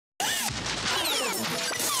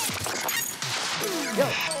Yo,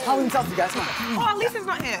 Halloween selfie, guys. Come on. Oh, Lisa's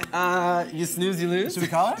not here. You snooze, you lose. Should we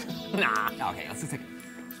call her? Nah. Okay, let's just take it.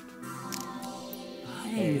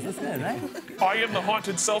 Nice, that's good, right? I am the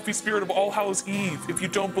haunted selfie spirit of All Hallows Eve. If you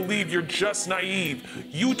don't believe, you're just naive.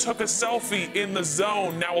 You took a selfie in the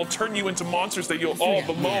zone. Now I'll turn you into monsters that you'll all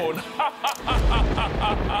bemoan.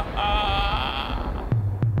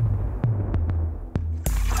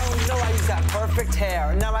 Oh no, I use that perfect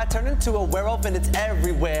hair. Now I turn into a werewolf and it's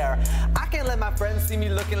everywhere. I can't let my friends see me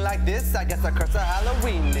looking like this. I guess the curse of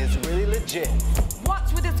Halloween is really legit.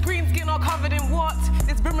 What's with this green skin all covered in what?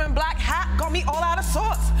 This brimming black hat got me all out of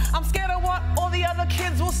sorts. I'm scared of what all the other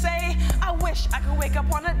kids will say. I wish I could wake up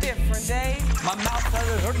on a different day. My mouth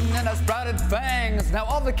started hurting and I sprouted fangs. Now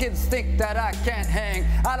all the kids think that I can't hang.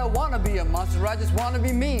 I don't want to be a monster, I just want to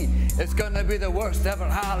be me. It's gonna be the worst ever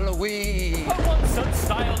Halloween. I want such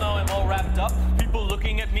style, now I'm all wrapped up. People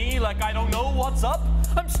looking at me like I don't know what's up.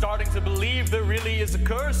 I'm starting to believe there really is a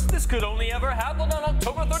curse. This could only ever happen on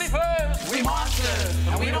October 31st. We monsters,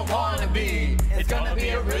 and we don't want to be. It's gonna be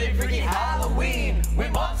a really freaky Halloween. We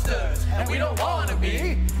monsters, and we don't want to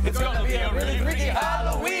be. It's gonna be a really freaky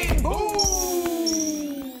Halloween. Boom!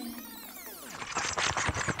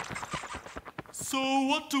 So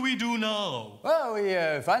what do we do now? Well, we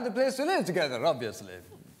find a place to live together, obviously.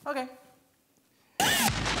 Okay.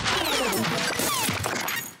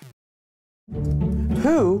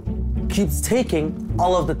 Who keeps taking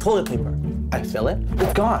all of the toilet paper? I fill it,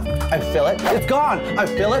 it's gone. I fill it, it's gone. I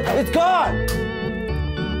fill it, it's gone.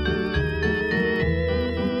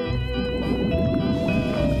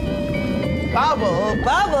 Bubble,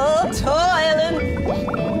 bubble, toilet